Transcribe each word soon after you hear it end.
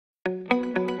Hi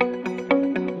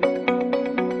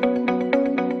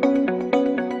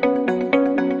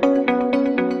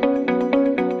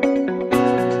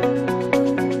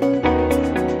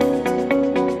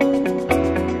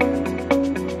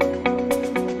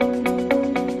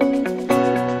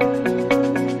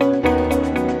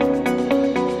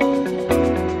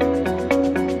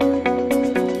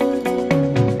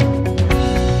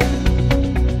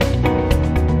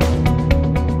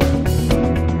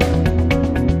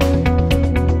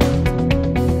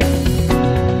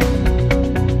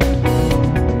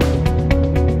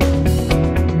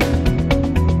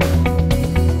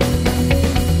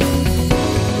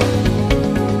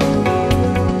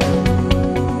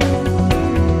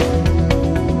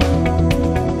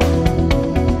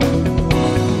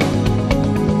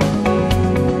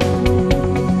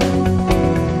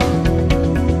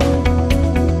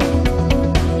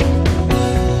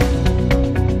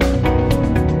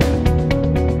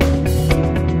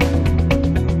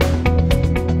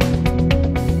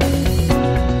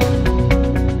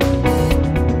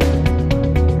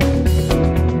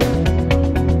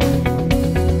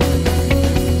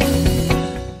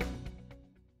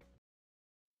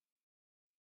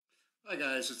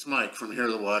guys, it's Mike from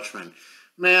Here the Watchman.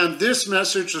 Man, this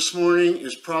message this morning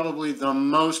is probably the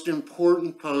most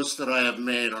important post that I have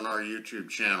made on our YouTube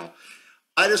channel.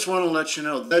 I just want to let you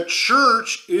know the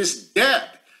church is dead.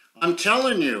 I'm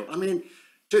telling you. I mean,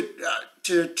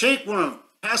 to take one of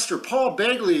Pastor Paul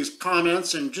Begley's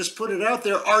comments and just put it out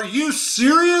there, are you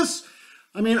serious?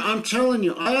 I mean, I'm telling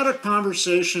you, I had a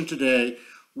conversation today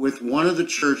with one of the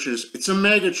churches. It's a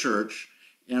mega church.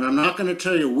 And I'm not going to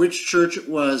tell you which church it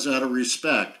was out of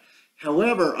respect.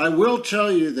 However, I will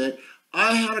tell you that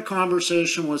I had a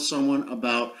conversation with someone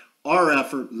about our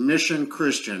effort, Mission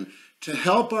Christian, to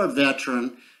help our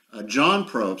veteran, John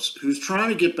Probst, who's trying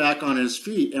to get back on his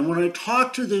feet. And when I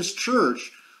talked to this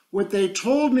church, what they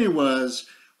told me was,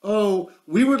 oh,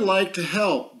 we would like to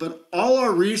help, but all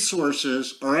our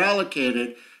resources are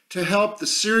allocated to help the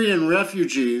Syrian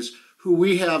refugees who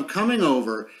we have coming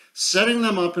over, setting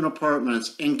them up in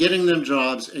apartments and getting them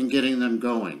jobs and getting them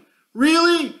going.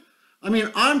 Really? I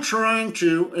mean, I'm trying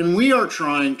to, and we are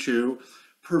trying to,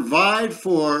 provide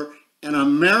for an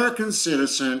American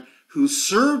citizen who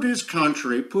served his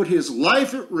country, put his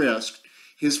life at risk,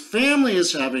 his family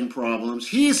is having problems,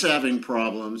 he's having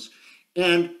problems,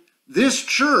 and this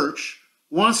church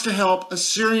wants to help a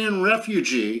Syrian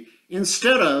refugee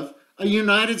instead of a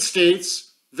United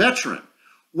States veteran.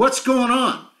 What's going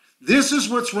on? This is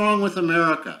what's wrong with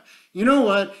America. You know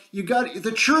what?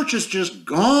 The church is just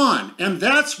gone. And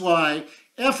that's why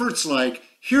efforts like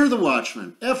Hear the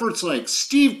Watchman, efforts like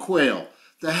Steve Quayle,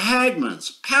 the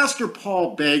Hagmans, Pastor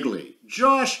Paul Begley,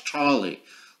 Josh Tolley,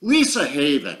 Lisa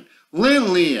Haven, Lynn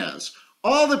Leaz,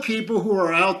 all the people who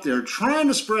are out there trying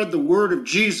to spread the word of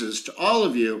Jesus to all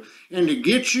of you and to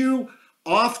get you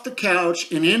off the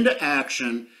couch and into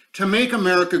action to make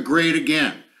America great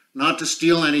again. Not to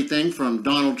steal anything from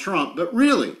Donald Trump, but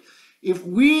really, if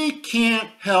we can't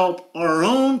help our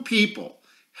own people,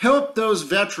 help those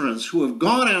veterans who have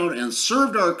gone out and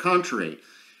served our country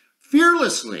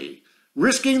fearlessly,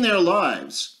 risking their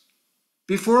lives,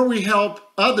 before we help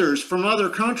others from other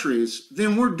countries,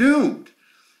 then we're doomed.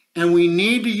 And we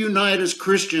need to unite as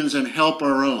Christians and help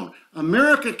our own.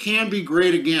 America can be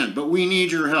great again, but we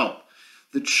need your help.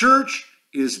 The church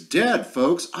is dead,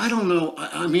 folks. I don't know.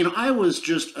 I mean, I was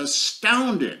just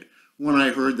astounded when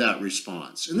I heard that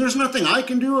response. And there's nothing I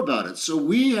can do about it. So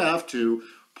we have to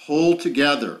pull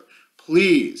together.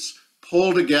 Please,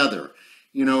 pull together.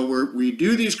 You know, we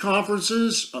do these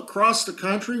conferences across the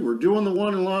country. We're doing the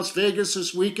one in Las Vegas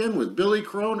this weekend with Billy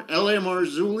Crone, L.A.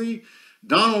 Marzulli,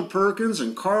 Donald Perkins,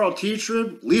 and Carl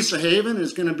Teatrib. Lisa Haven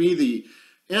is going to be the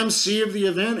MC of the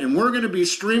event, and we're going to be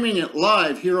streaming it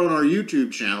live here on our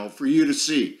YouTube channel for you to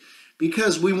see,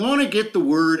 because we want to get the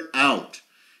word out.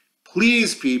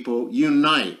 Please, people,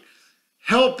 unite.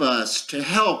 Help us to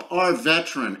help our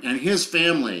veteran and his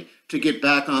family to get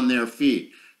back on their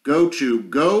feet. Go to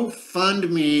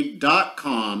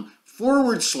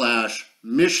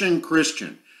gofundme.com/Mission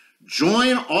Christian.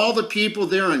 Join all the people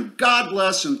there, and God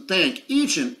bless and thank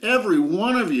each and every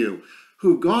one of you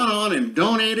who've gone on and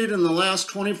donated in the last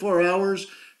 24 hours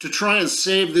to try and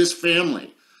save this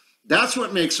family. That's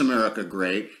what makes America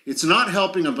great. It's not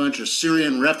helping a bunch of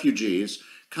Syrian refugees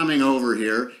coming over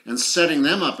here and setting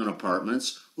them up in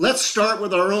apartments. Let's start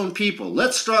with our own people.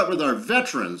 Let's start with our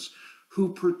veterans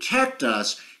who protect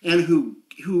us and who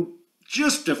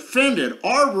just defended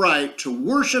our right to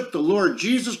worship the Lord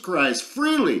Jesus Christ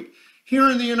freely here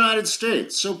in the United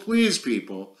States. So please,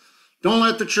 people, don't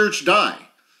let the church die.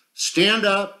 Stand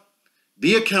up,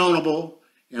 be accountable,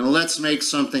 and let's make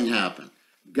something happen.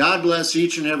 God bless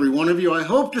each and every one of you. I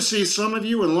hope to see some of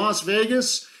you in Las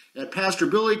Vegas at Pastor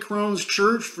Billy Crone's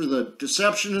church for the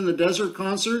Deception in the Desert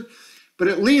concert. But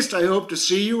at least I hope to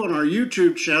see you on our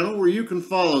YouTube channel where you can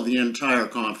follow the entire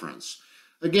conference.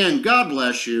 Again, God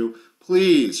bless you.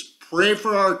 Please pray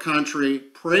for our country,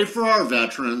 pray for our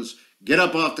veterans, get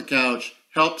up off the couch,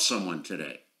 help someone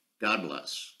today. God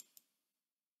bless.